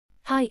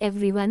Hi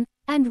everyone,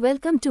 and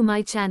welcome to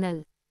my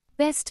channel.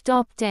 Best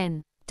Top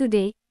 10.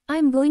 Today,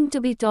 I'm going to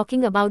be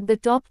talking about the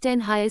top 10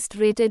 highest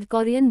rated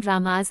Korean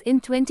dramas in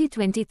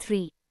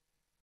 2023.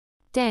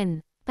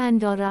 10.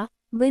 Pandora,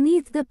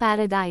 Beneath the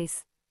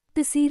Paradise.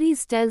 The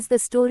series tells the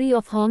story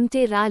of Hong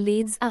Tae-ra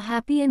leads a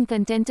happy and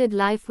contented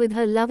life with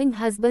her loving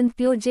husband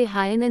Pyo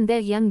Jae-hyun and their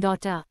young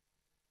daughter.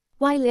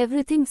 While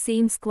everything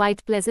seems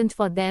quite pleasant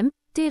for them,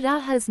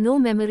 Tae-ra has no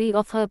memory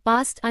of her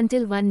past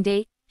until one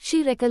day,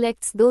 she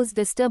recollects those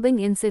disturbing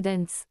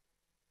incidents.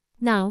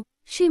 Now,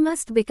 she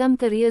must become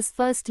Korea's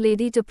first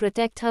lady to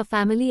protect her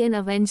family and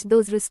avenge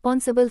those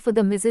responsible for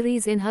the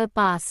miseries in her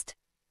past.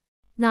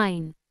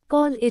 9.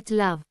 Call It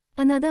Love.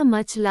 Another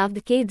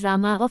much-loved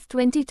K-drama of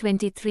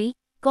 2023,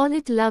 Call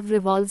It Love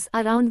revolves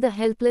around the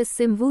helpless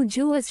Sim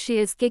Woo-ju as she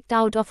is kicked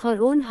out of her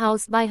own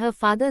house by her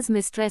father's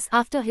mistress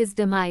after his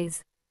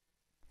demise.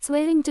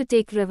 Swearing to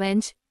take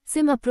revenge,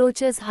 Sim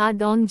approaches Ha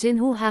Dong-jin,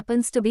 who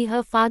happens to be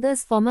her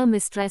father's former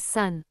mistress'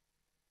 son.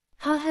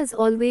 Ha has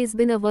always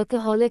been a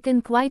workaholic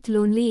and quite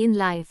lonely in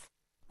life.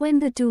 When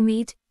the two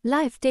meet,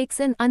 life takes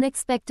an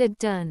unexpected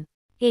turn.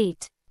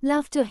 8.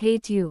 Love to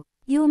Hate You.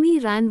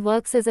 Yomi Ran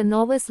works as a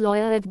novice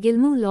lawyer at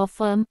Gilmoo Law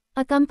Firm,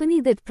 a company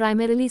that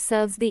primarily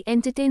serves the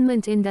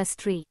entertainment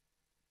industry.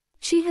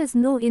 She has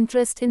no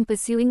interest in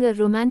pursuing a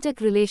romantic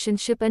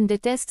relationship and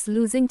detests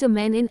losing to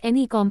men in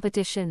any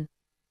competition.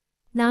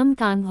 Nam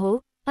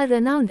Kang-ho, a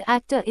renowned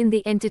actor in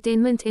the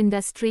entertainment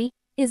industry,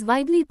 is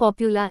widely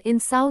popular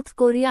in South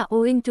Korea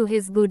owing to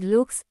his good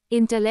looks,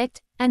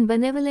 intellect, and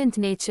benevolent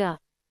nature.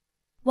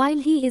 While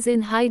he is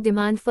in high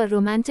demand for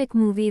romantic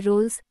movie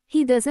roles,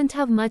 he doesn't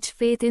have much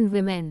faith in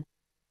women.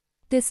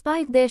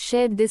 Despite their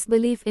shared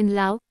disbelief in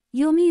love,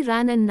 Yomi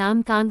Ran and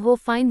Nam Kang-ho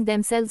find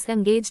themselves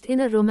engaged in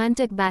a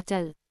romantic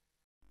battle.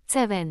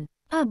 7.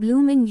 A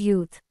Blooming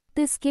Youth.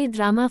 This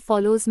K-drama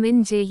follows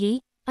Min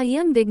Jae-hee, a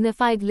young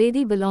dignified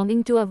lady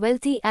belonging to a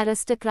wealthy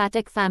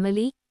aristocratic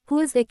family, who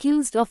is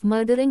accused of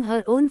murdering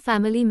her own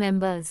family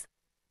members.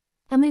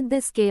 Amid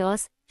this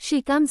chaos,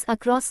 she comes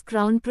across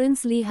Crown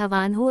Prince Lee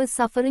Hawan, who is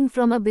suffering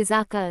from a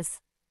bizarre curse.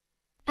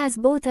 As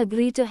both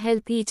agree to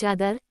help each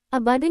other,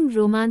 a budding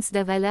romance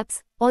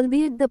develops,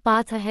 albeit the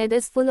path ahead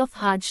is full of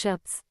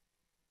hardships.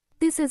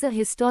 This is a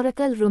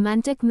historical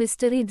romantic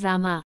mystery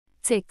drama.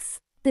 6.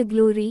 The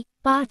Glory,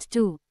 Part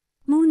 2.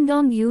 Moon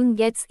Dong-yoon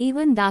gets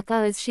even darker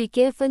as she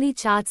carefully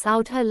charts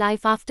out her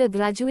life after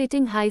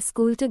graduating high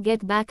school to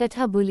get back at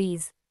her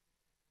bullies.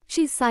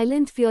 She's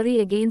silent fury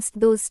against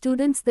those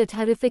students that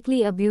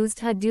horrifically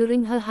abused her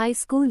during her high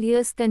school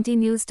years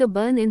continues to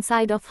burn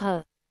inside of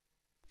her.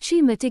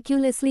 She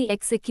meticulously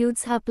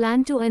executes her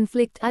plan to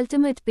inflict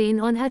ultimate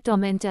pain on her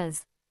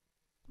tormentors.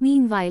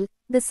 Meanwhile,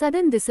 the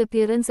sudden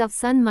disappearance of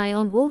Sun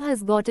Myung-woo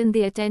has gotten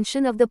the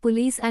attention of the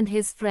police and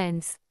his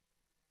friends.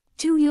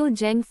 Chu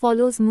Yo-jeng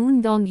follows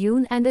Moon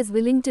Dong-yoon and is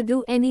willing to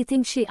do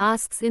anything she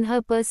asks in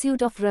her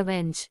pursuit of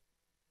revenge.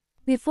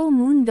 Before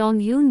Moon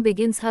Dong-yoon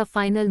begins her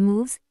final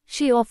moves,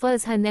 she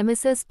offers her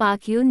nemesis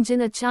Park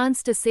Yoon-jin a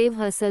chance to save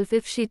herself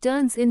if she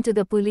turns into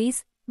the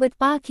police, but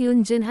Park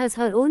Yoon-jin has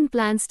her own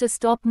plans to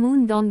stop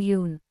Moon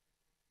Dong-yoon.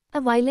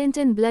 A violent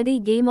and bloody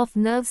game of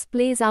nerves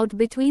plays out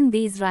between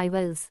these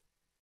rivals.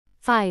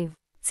 5.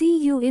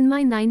 See You in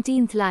My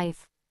 19th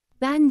Life.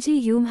 Ban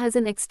Ji-yoon has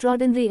an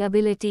extraordinary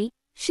ability.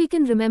 She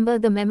can remember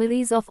the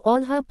memories of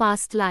all her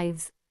past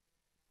lives.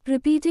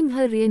 Repeating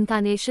her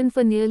reincarnation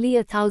for nearly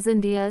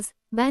 1,000 years,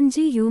 Ban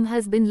Ji-yoon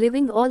has been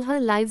living all her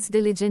lives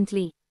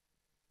diligently.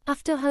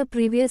 After her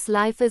previous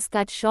life is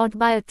cut short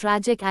by a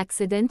tragic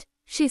accident,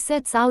 she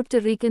sets out to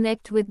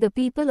reconnect with the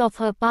people of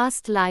her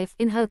past life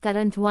in her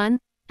current one,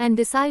 and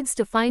decides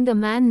to find a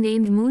man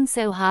named Moon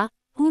Seo-ha,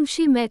 whom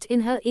she met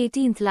in her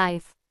 18th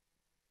life.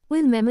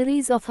 Will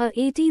memories of her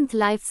 18th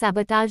life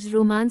sabotage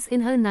romance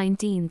in her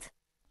 19th?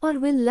 Or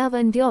will love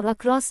endure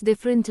across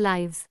different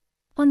lives?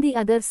 On the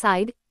other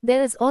side,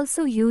 there is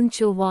also Yoon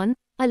Cho-won,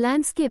 a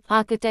landscape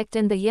architect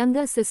and the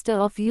younger sister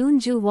of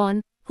Yoon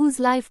Ju-won, whose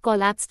life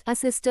collapsed a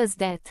sister's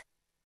death.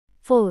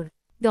 4.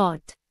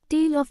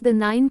 Tale of the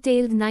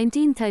Nine-Tailed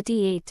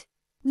 1938.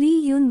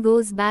 Lee Yoon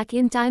goes back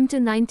in time to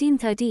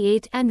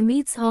 1938 and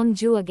meets Hong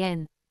Ju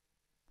again.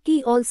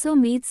 He also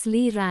meets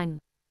Lee Rang.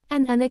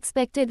 An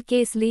unexpected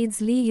case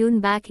leads Lee Yoon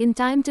back in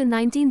time to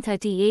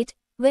 1938,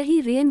 where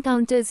he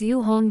re-encounters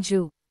Yoo Hong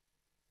Ju.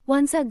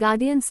 Once a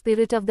guardian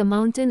spirit of the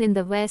mountain in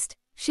the west,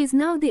 she's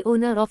now the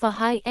owner of a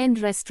high-end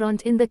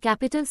restaurant in the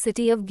capital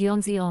city of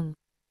Gyeongseong.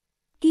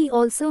 He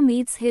also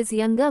meets his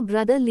younger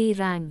brother Lee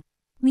Rang.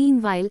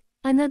 Meanwhile,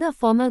 another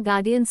former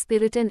guardian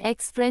spirit and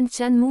ex-friend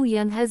Chun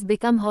Moo-young has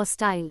become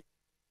hostile.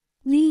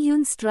 Lee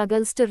Yoon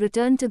struggles to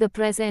return to the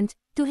present,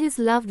 to his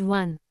loved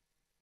one.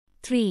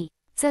 3.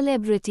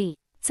 Celebrity.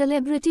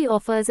 Celebrity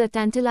offers a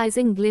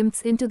tantalizing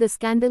glimpse into the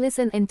scandalous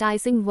and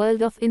enticing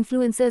world of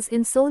influencers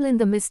in Seoul and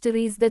the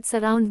mysteries that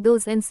surround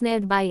those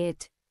ensnared by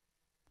it.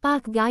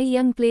 Park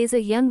Gae-young plays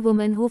a young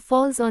woman who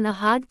falls on a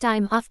hard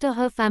time after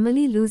her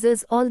family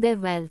loses all their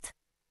wealth.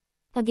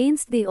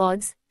 Against the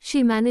odds,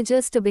 she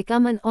manages to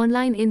become an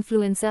online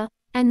influencer,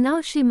 And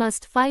now she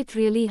must fight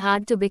really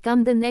hard to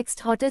become the next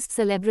hottest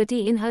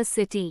celebrity in her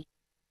city.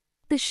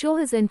 The show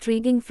is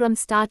intriguing from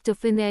start to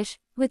finish,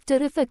 with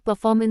terrific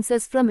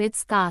performances from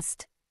its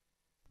cast.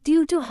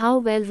 Due to how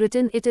well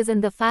written it is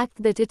and the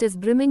fact that it is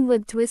brimming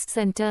with twists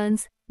and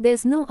turns,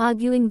 there's no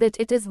arguing that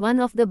it is one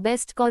of the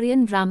best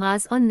Korean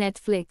dramas on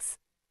Netflix.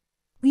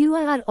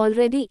 Viewers are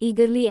already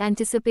eagerly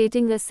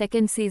anticipating a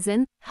second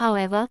season,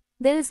 however,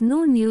 there is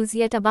no news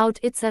yet about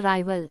its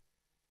arrival.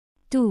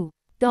 2.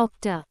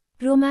 Dr.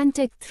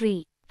 Romantic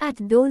 3. At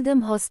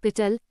Doldum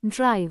Hospital,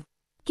 Drive.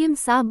 Kim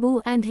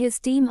Sa-boo and his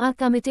team are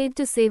committed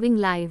to saving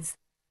lives.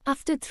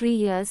 After 3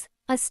 years,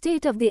 a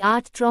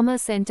state-of-the-art trauma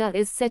center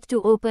is set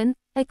to open,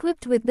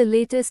 equipped with the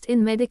latest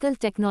in medical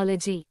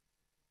technology.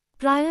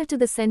 Prior to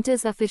the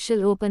center's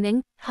official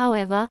opening,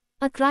 however,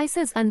 a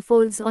crisis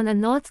unfolds on a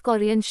North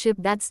Korean ship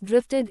that's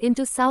drifted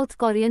into South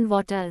Korean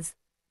waters.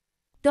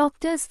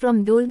 Doctors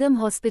from Doldum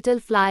Hospital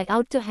fly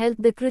out to help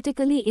the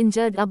critically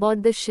injured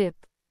aboard the ship.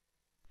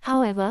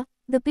 However,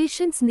 the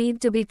patients need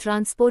to be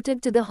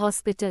transported to the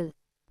hospital.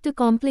 To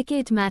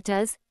complicate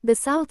matters, the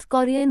South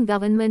Korean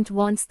government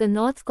wants the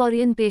North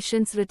Korean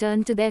patients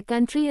returned to their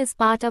country as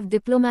part of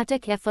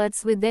diplomatic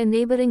efforts with their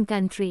neighboring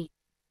country.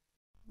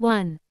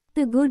 1.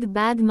 The Good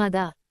Bad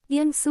Mother.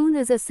 Young Soon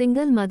is a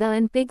single mother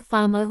and pig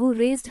farmer who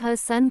raised her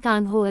son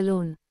Kang-ho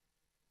alone.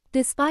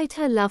 Despite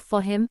her love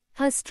for him,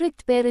 her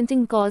strict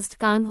parenting caused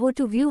Kang-ho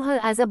to view her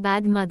as a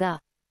bad mother.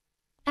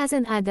 As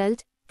an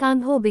adult,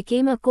 Kang-ho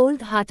became a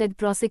cold-hearted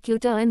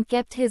prosecutor and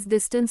kept his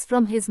distance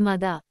from his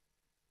mother.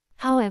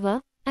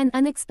 However, an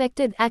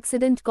unexpected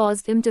accident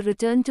caused him to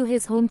return to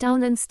his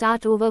hometown and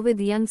start over with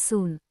Young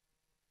Soon.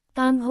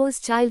 Kang-ho's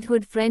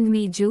childhood friend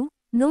Mi-ju,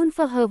 known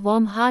for her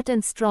warm heart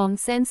and strong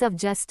sense of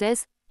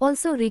justice,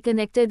 also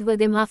reconnected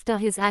with him after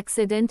his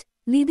accident,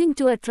 leading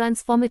to a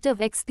transformative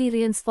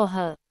experience for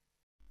her.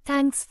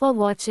 Thanks for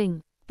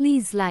watching.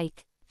 Please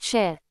like,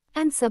 share,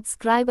 and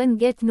subscribe and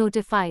get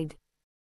notified.